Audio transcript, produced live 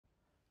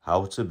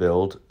How to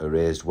build a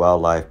raised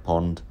wildlife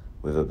pond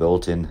with a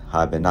built-in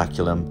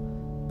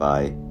Hibernaculum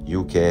by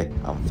UK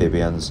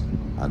Amphibians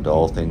and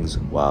All Things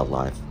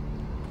Wildlife.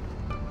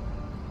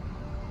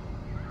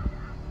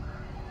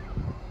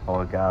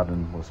 Our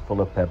garden was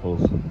full of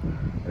pebbles.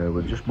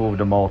 We've just moved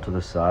them all to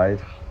the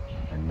side,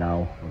 and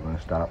now we're going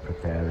to start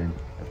preparing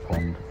the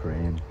pond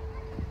frame.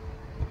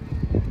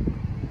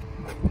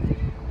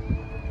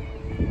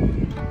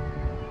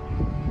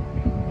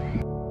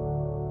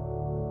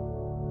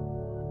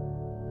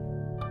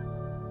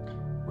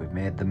 We've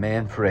made the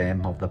main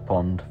frame of the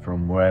pond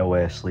from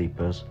railway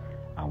sleepers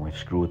and we've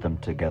screwed them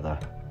together.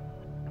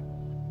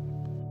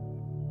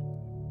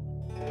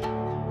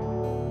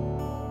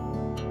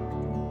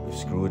 We've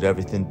screwed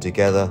everything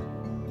together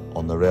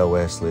on the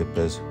railway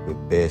sleepers with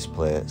base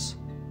plates.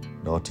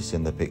 Notice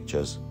in the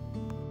pictures.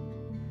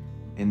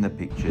 In the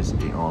pictures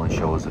it only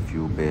shows a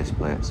few base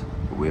plates,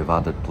 but we have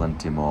added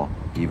plenty more,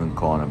 even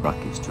corner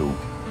brackets too.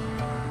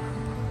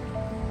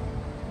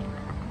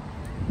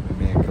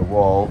 We make a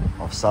wall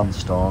of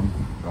sandstone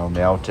around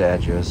the outer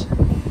edges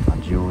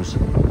and use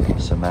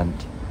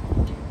cement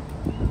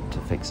to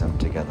fix them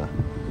together.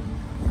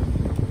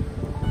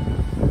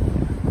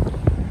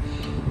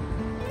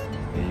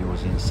 We're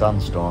using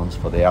sandstones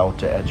for the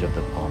outer edge of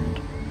the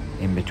pond,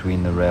 in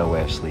between the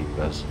railway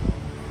sleepers.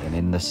 Then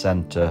in the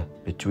centre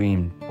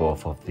between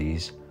both of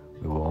these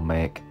we will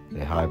make the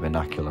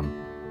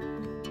Hibernaculum.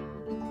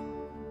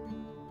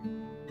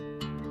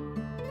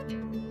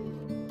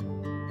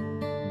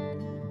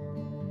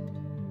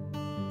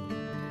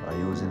 By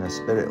using a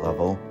spirit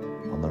level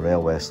on the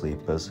railway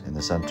sleepers in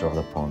the centre of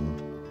the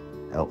pond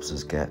helps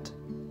us get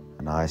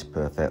a nice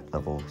perfect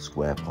level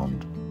square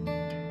pond.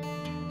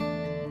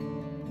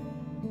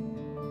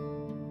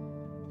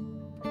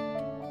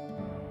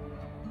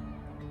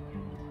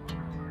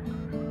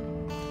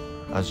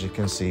 As you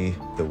can see,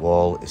 the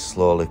wall is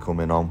slowly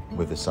coming on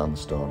with the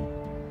sandstone.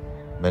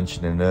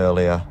 Mentioning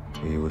earlier,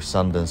 we use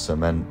sand and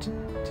cement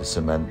to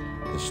cement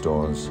the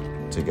stones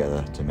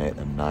together to make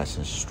them nice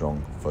and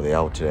strong for the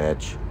outer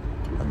edge,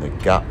 and the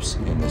gaps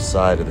in the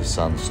side of the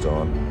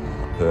sandstone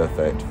are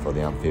perfect for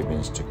the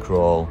amphibians to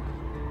crawl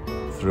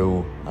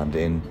through and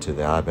into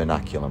the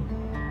Hibernaculum.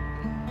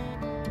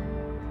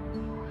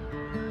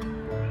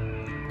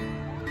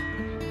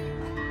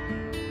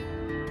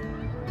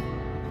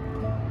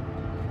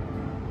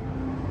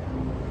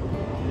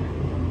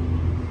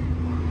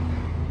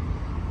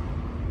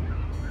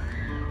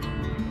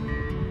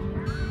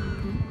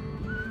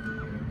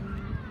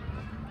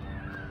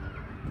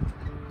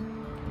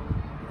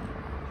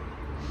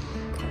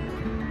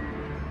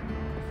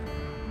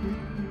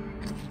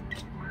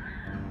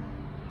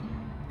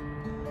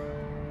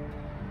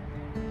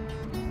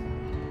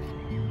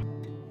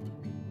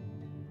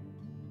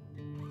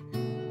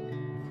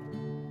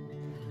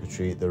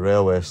 Treat the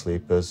railway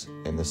sleepers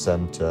in the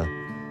centre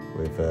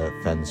with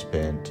fence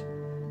paint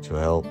to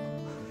help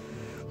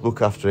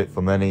look after it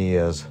for many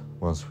years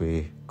once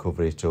we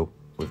cover it up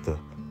with the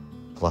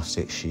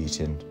plastic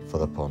sheeting for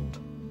the pond.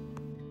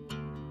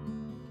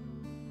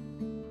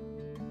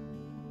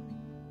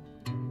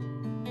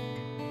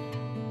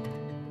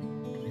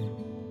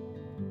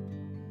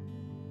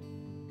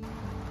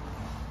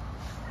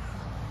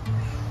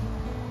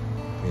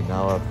 We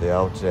now have the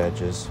outer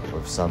edges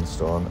of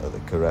sandstone at the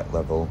correct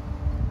level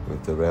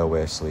with the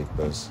railway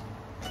sleepers.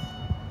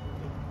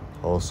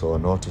 Also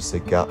notice the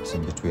gaps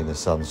in between the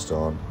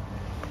sandstone.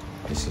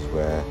 This is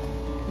where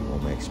we'll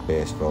make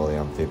space for all the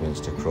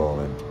amphibians to crawl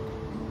in.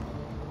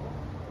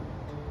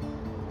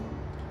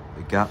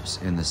 The gaps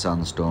in the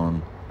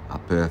sandstone are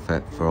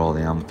perfect for all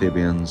the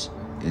amphibians,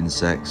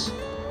 insects,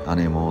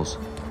 animals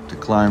to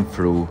climb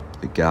through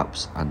the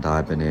gaps and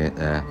hibernate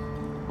there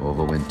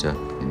over winter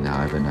in the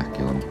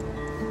Hibernaculum.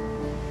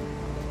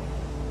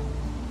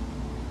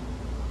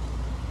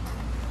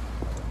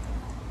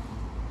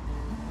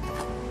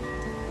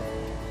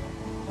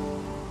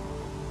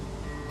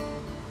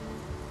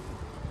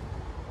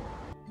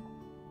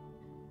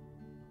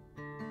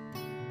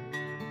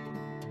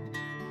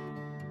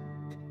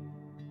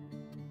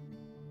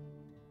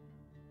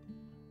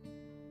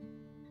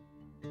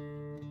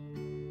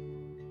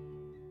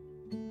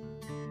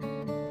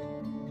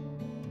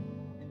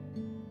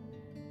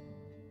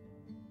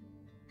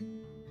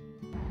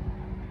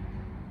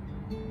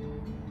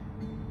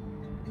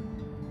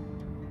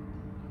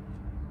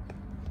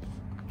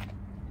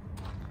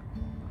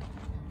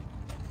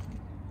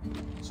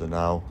 So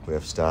now we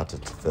have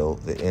started to fill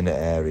the inner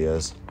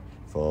areas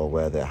for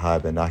where the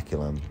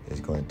Hibernaculum is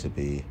going to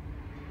be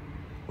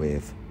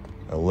with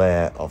a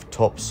layer of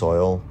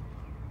topsoil,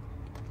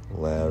 a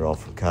layer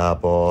of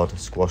cardboard,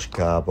 squash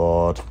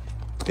cardboard,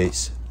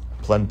 bits,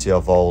 plenty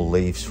of old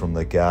leaves from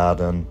the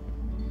garden,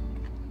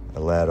 a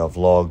layer of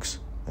logs,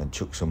 and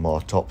chuck some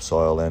more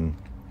topsoil in,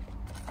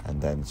 and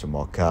then some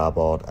more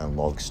cardboard and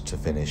logs to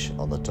finish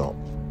on the top.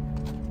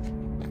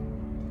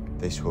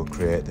 This will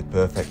create the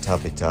perfect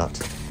habitat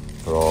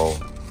for all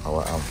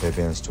our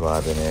amphibians to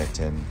hibernate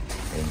in,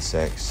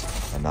 insects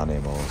and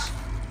animals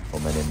for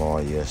many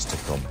more years to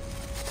come.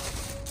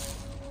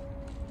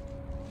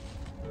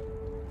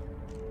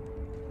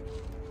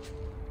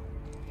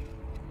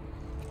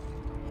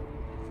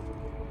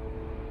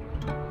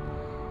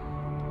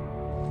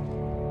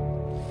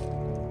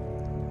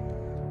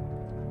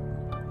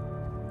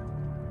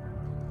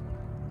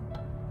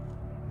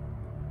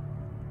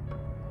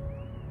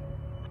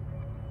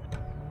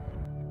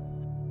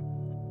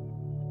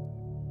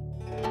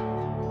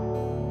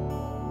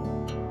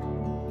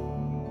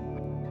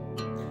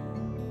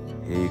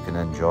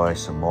 enjoy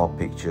some more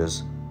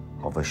pictures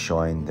of us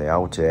showing the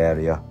outer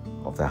area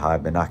of the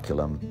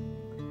Hibernaculum.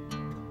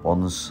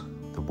 Once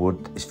the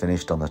wood is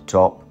finished on the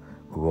top,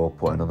 we will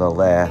put another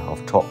layer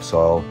of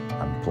topsoil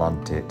and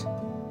plant it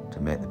to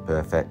make the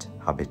perfect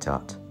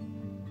habitat.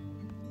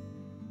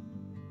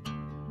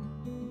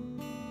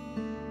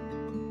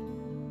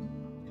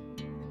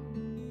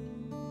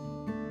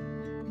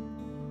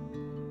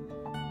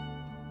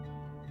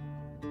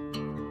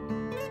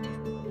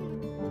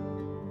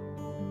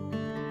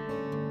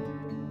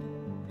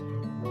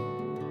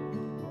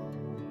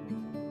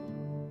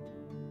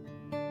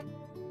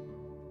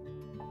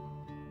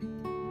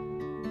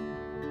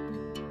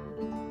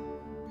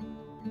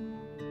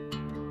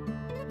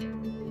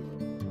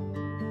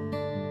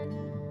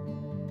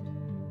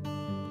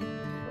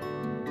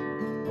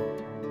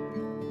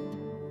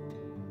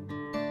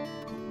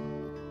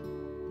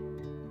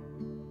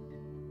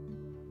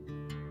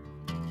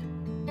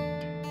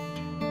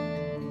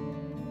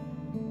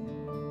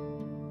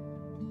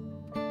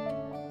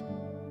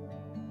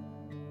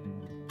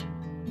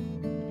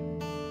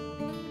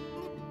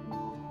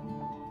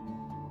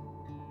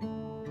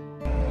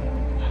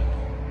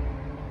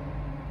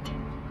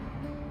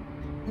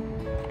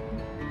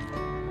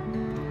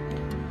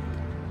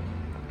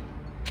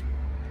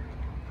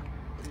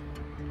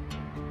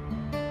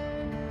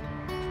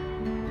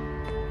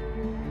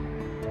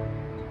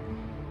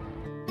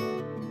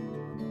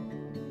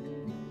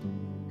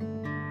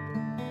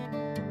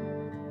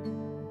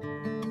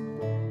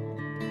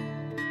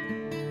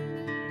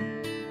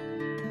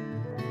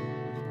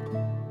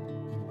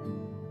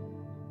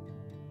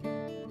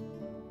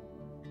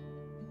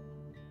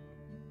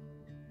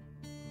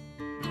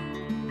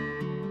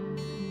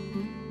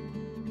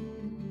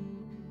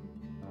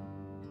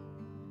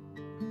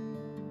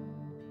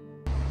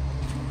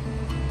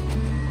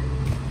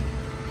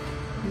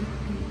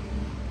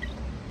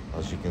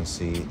 As you can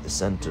see, the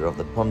centre of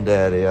the pond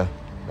area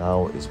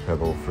now is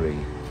pebble free,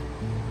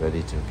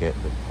 ready to get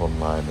the pond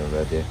liner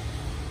ready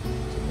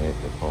to make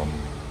the pond.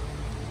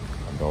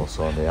 And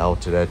also on the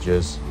outer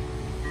edges,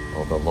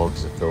 all the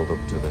logs are filled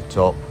up to the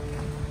top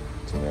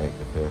to make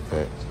the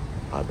perfect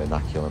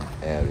hibernaculum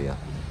area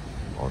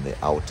on the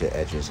outer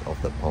edges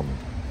of the pond.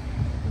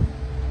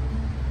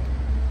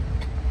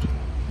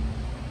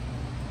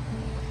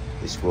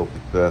 This will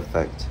be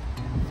perfect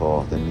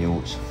for the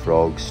newts,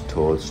 frogs,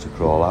 toads to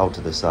crawl out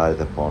of the side of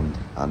the pond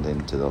and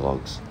into the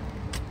logs.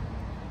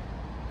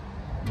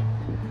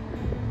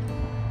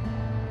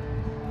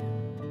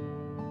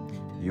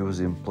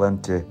 Using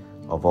plenty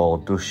of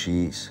old dust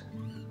sheets,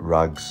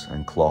 rags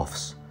and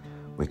cloths,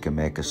 we can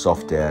make a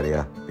soft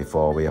area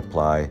before we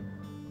apply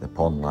the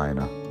pond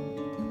liner.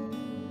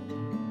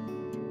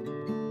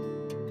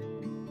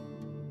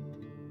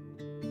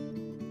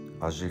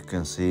 As you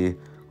can see,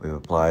 we've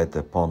applied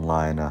the pond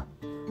liner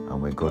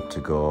and we're good to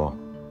go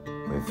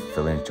with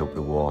filling it up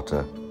with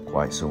water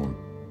quite soon.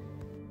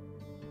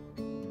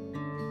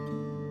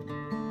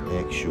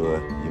 Make sure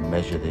you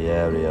measure the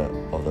area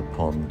of the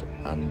pond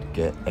and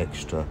get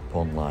extra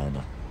pond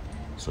liner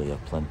so you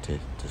have plenty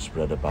to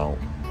spread about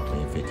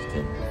when you fit it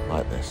in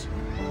like this.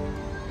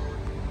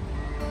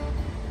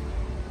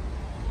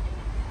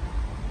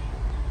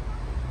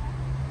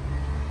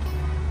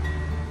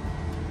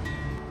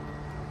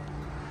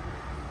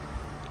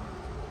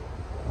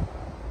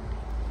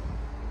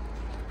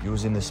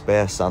 Using the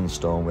spare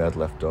sandstone we had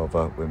left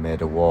over, we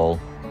made a wall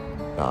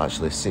that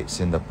actually sits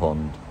in the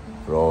pond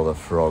for all the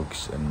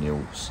frogs and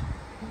newts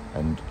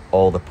and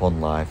all the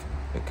pond life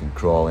that can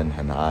crawl in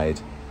and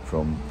hide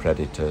from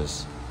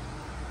predators,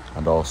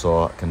 and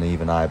also can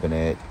even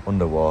hibernate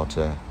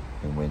underwater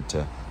in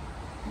winter.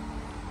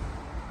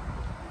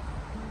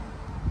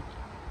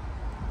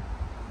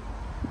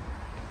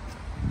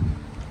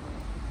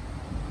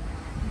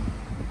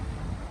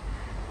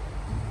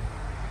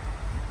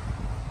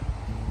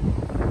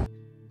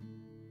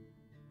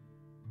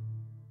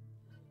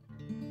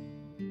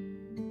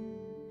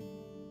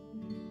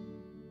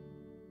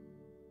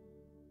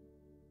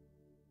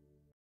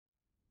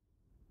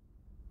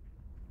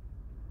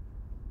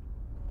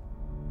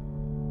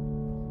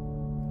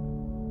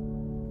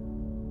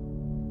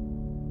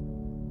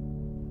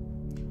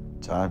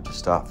 Time to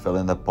start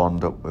filling the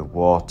pond up with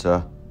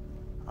water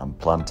and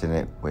planting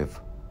it with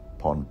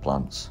pond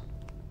plants.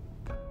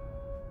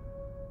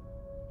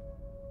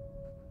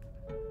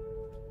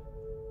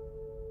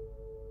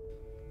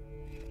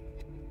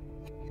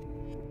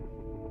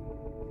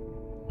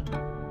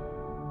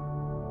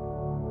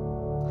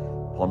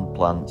 Pond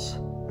plants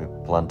we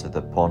planted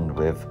the pond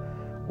with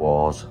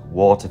was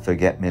water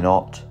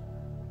forget-me-not,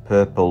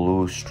 purple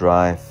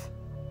loosestrife,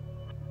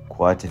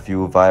 quite a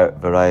few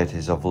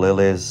varieties of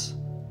lilies,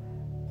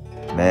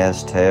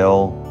 mare's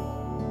tail,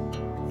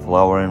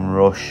 flowering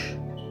rush,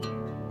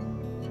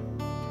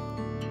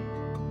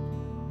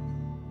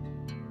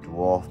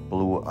 dwarf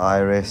blue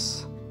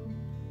iris,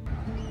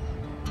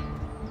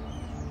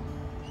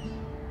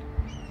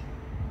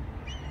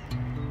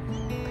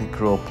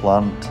 pickerel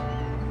plant,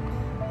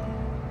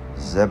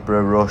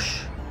 zebra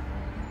rush,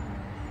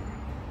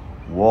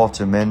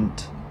 water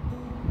mint,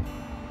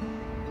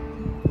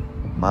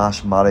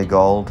 marsh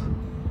marigold,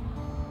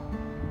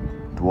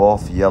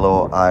 dwarf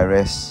yellow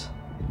iris,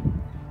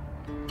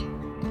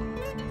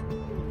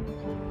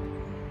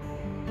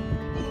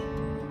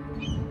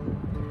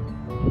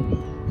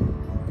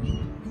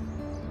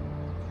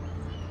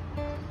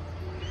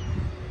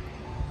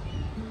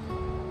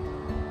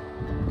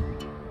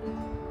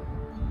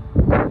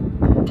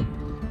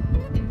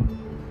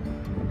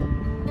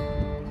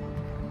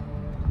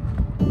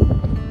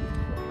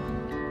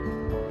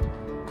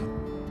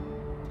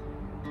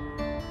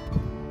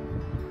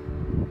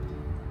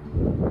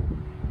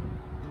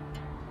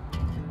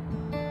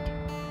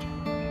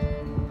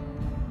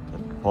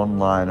 pond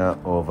liner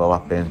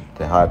overlapping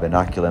the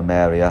Hibernaculum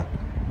area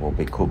will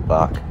be cut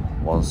back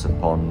once the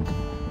pond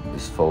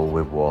is full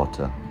with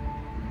water.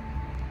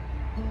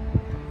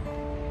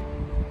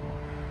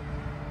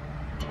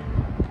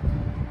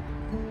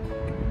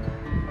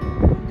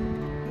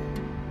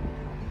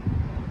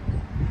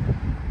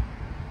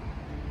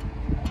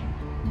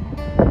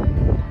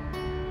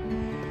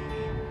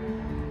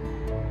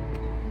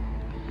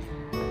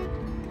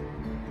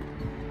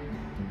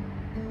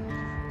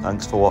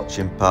 Thanks for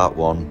watching part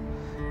 1.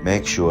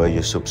 Make sure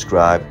you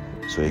subscribe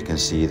so you can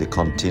see the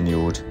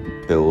continued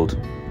build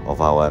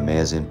of our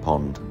amazing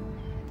pond.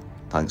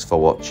 Thanks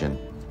for watching.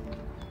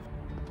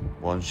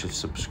 Once you've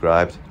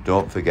subscribed,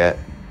 don't forget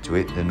to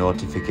hit the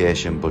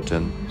notification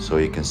button so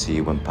you can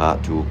see when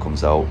part 2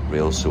 comes out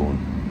real soon.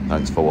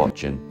 Thanks for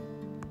watching.